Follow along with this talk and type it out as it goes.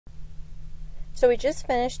So we just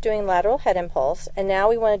finished doing lateral head impulse, and now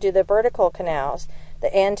we want to do the vertical canals,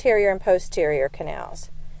 the anterior and posterior canals.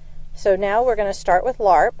 So now we're going to start with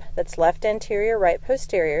LARP, that's left anterior, right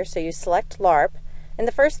posterior. So you select LARP, and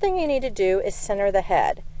the first thing you need to do is center the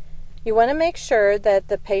head. You want to make sure that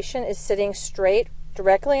the patient is sitting straight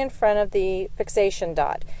directly in front of the fixation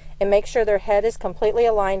dot, and make sure their head is completely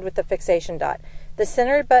aligned with the fixation dot. The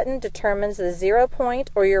center button determines the 0 point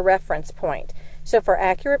or your reference point. So for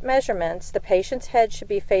accurate measurements, the patient's head should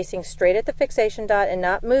be facing straight at the fixation dot and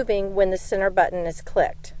not moving when the center button is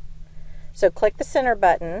clicked. So click the center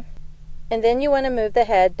button, and then you want to move the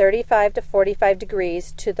head 35 to 45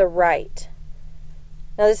 degrees to the right.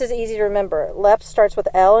 Now this is easy to remember. Left starts with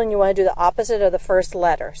L, and you want to do the opposite of the first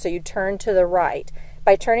letter. So you turn to the right.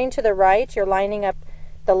 By turning to the right, you're lining up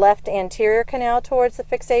the left anterior canal towards the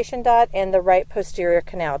fixation dot and the right posterior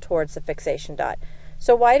canal towards the fixation dot.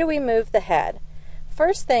 So why do we move the head?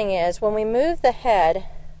 First thing is, when we move the head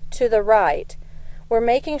to the right, we're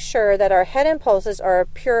making sure that our head impulses are a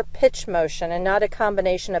pure pitch motion and not a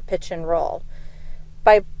combination of pitch and roll.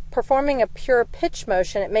 By performing a pure pitch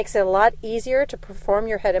motion, it makes it a lot easier to perform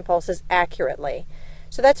your head impulses accurately.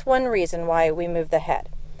 So that's one reason why we move the head.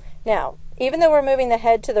 Now, even though we're moving the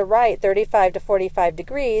head to the right 35 to 45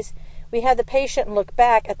 degrees, we have the patient look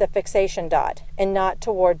back at the fixation dot and not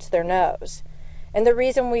towards their nose. And the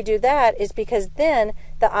reason we do that is because then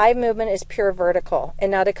the eye movement is pure vertical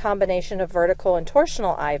and not a combination of vertical and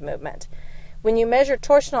torsional eye movement. When you measure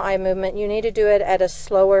torsional eye movement, you need to do it at a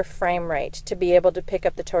slower frame rate to be able to pick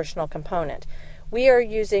up the torsional component. We are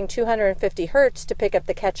using 250 Hertz to pick up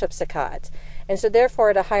the catch-up saccades. And so therefore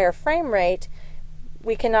at a higher frame rate,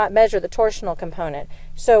 we cannot measure the torsional component.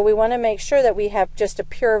 So we want to make sure that we have just a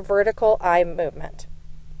pure vertical eye movement.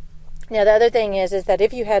 Now the other thing is that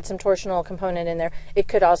if you had some torsional component in there, it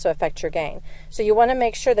could also affect your gain. So you want to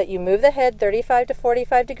make sure that you move the head 35 to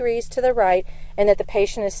 45 degrees to the right and that the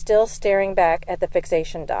patient is still staring back at the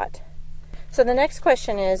fixation dot. So the next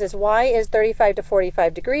question is why is 35 to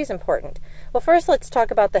 45 degrees important? Well, first let's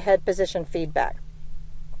talk about the head position feedback.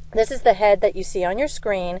 This is the head that you see on your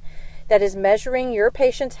screen that is measuring your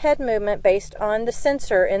patient's head movement based on the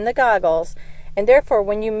sensor in the goggles. And therefore,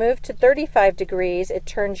 when you move to 35 degrees, it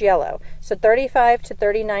turns yellow. So 35 to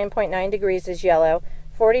 39.9 degrees is yellow,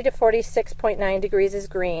 40 to 46.9 degrees is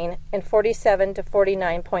green, and 47 to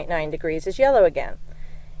 49.9 degrees is yellow again.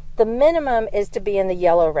 The minimum is to be in the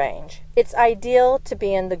yellow range. It's ideal to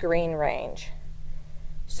be in the green range.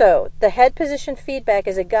 So the head position feedback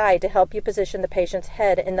is a guide to help you position the patient's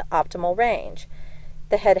head in the optimal range.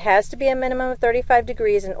 The head has to be a minimum of 35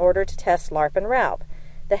 degrees in order to test LARP and RALP.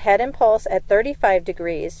 The head impulse at 35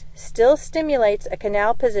 degrees still stimulates a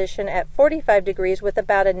canal position at 45 degrees with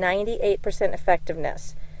about a 98%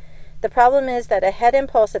 effectiveness. The problem is that a head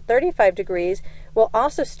impulse at 35 degrees will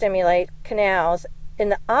also stimulate canals in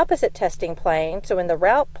the opposite testing plane, so in the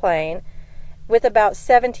RALP plane, with about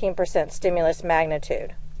 17% stimulus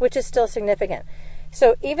magnitude, which is still significant.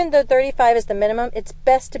 So even though 35 is the minimum, it's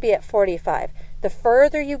best to be at 45. The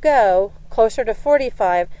further you go, closer to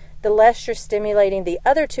 45, the less you're stimulating the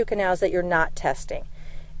other two canals that you're not testing.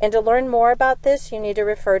 And to learn more about this, you need to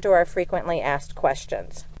refer to our frequently asked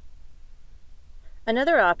questions.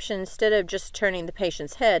 Another option, instead of just turning the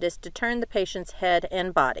patient's head, is to turn the patient's head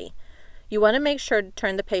and body. You want to make sure to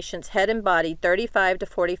turn the patient's head and body 35 to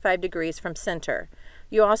 45 degrees from center.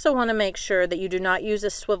 You also want to make sure that you do not use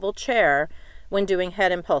a swivel chair when doing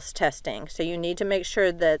head impulse testing. So you need to make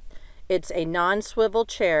sure that it's a non-swivel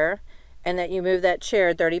chair and that you move that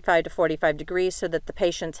chair 35 to 45 degrees so that the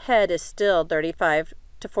patient's head is still 35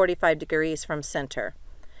 to 45 degrees from center.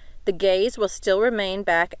 The gaze will still remain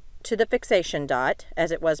back to the fixation dot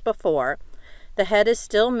as it was before. The head is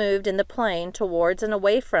still moved in the plane towards and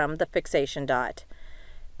away from the fixation dot.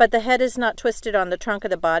 But the head is not twisted on the trunk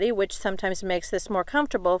of the body, which sometimes makes this more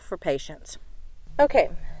comfortable for patients.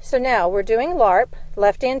 Okay, so now we're doing LARP,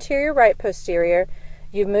 left anterior, right posterior.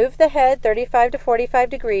 You move the head 35 to 45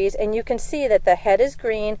 degrees, and you can see that the head is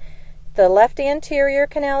green, the left anterior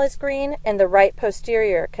canal is green, and the right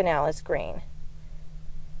posterior canal is green.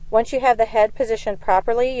 Once you have the head positioned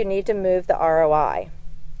properly, you need to move the ROI.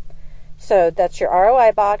 So that's your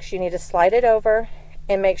ROI box. You need to slide it over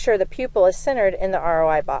and make sure the pupil is centered in the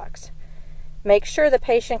ROI box. Make sure the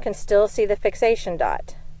patient can still see the fixation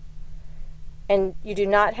dot. And you do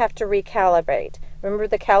not have to recalibrate. Remember,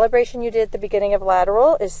 the calibration you did at the beginning of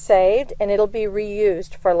lateral is saved and it'll be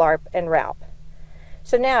reused for LARP and RALP.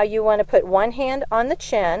 So now you want to put one hand on the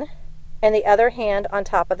chin and the other hand on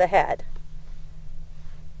top of the head.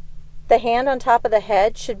 The hand on top of the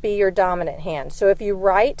head should be your dominant hand. So if you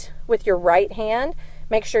write with your right hand,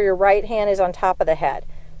 make sure your right hand is on top of the head.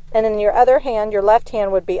 And then your other hand, your left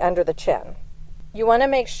hand, would be under the chin. You want to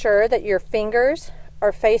make sure that your fingers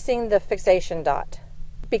are facing the fixation dot,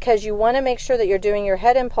 because you want to make sure that you're doing your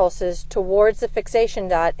head impulses towards the fixation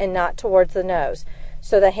dot and not towards the nose.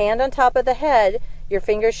 So the hand on top of the head, your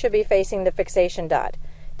fingers should be facing the fixation dot.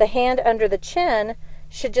 The hand under the chin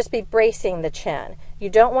should just be bracing the chin. You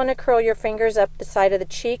don't want to curl your fingers up the side of the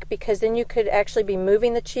cheek, because then you could actually be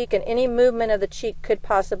moving the cheek, and any movement of the cheek could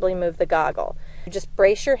possibly move the goggle. You just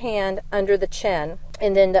brace your hand under the chin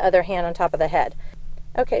and then the other hand on top of the head.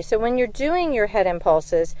 Okay, so when you're doing your head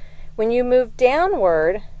impulses, when you move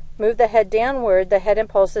downward, move the head downward, the head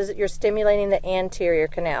impulses, you're stimulating the anterior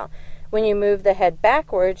canal. When you move the head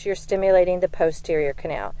backwards, you're stimulating the posterior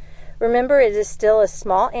canal. Remember, it is still a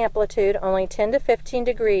small amplitude, only 10 to 15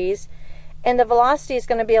 degrees, and the velocity is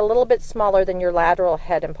going to be a little bit smaller than your lateral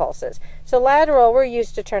head impulses. So lateral, we're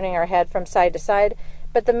used to turning our head from side to side,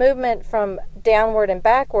 but the movement from downward and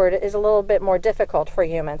backward is a little bit more difficult for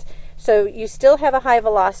humans. So you still have a high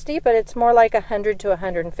velocity, but it's more like 100 to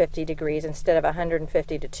 150 degrees instead of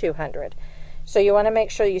 150 to 200. So you want to make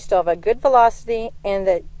sure you still have a good velocity, and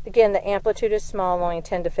that, again, the amplitude is small, only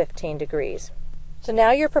 10 to 15 degrees. So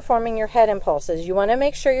now you're performing your head impulses. You want to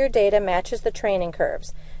make sure your data matches the training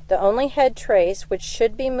curves. The only head trace which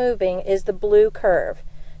should be moving is the blue curve.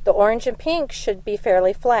 The orange and pink should be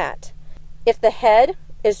fairly flat. If the head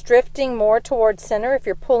is drifting more towards center, if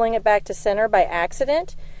you're pulling it back to center by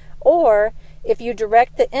accident, or if you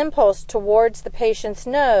direct the impulse towards the patient's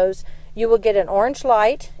nose, you will get an orange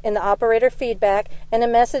light in the operator feedback and a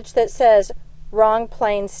message that says wrong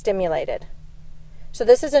plane stimulated. So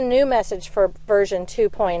this is a new message for version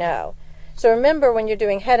 2.0. So remember, when you're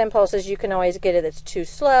doing head impulses, you can always get it that's too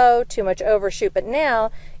slow, too much overshoot, but now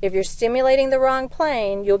if you're stimulating the wrong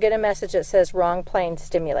plane, you'll get a message that says wrong plane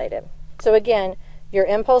stimulated. So again, your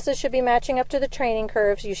impulses should be matching up to the training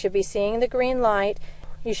curves. You should be seeing the green light.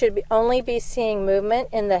 You should only be seeing movement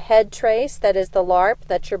in the head trace, that is the LARP,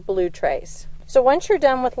 that's your blue trace. So once you're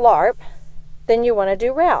done with LARP, then you want to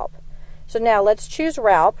do RALP. So now let's choose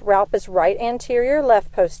RALP. RALP is right anterior,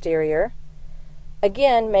 left posterior.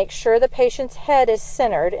 Again, make sure the patient's head is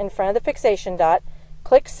centered in front of the fixation dot.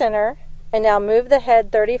 Click center, and now move the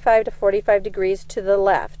head 35 to 45 degrees to the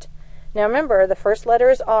left. Now remember, the first letter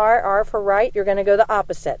is R. R for right. You're going to go the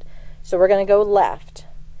opposite. So we're going to go left.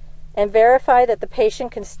 And verify that the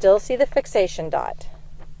patient can still see the fixation dot.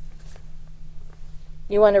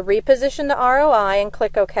 You want to reposition the ROI and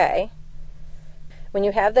click OK. When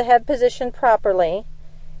you have the head positioned properly,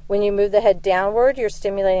 when you move the head downward, you're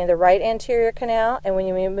stimulating the right anterior canal, and when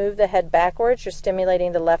you move the head backwards, you're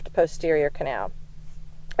stimulating the left posterior canal.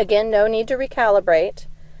 Again, no need to recalibrate,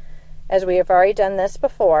 as we have already done this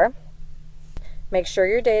before. Make sure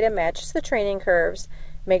your data matches the training curves.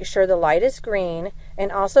 Make sure the light is green,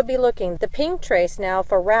 and also be looking. The pink trace now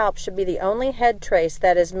for RALP should be the only head trace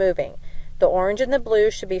that is moving. The orange and the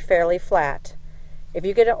blue should be fairly flat. If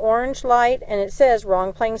you get an orange light and it says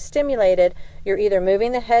wrong plane stimulated, you're either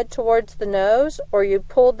moving the head towards the nose or you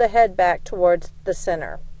pulled the head back towards the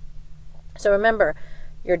center. So remember,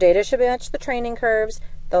 your data should match the training curves,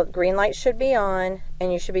 the green light should be on,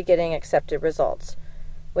 and you should be getting accepted results.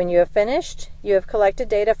 When you have finished, you have collected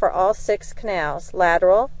data for all 6 canals,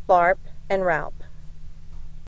 lateral, LARP, and RALP.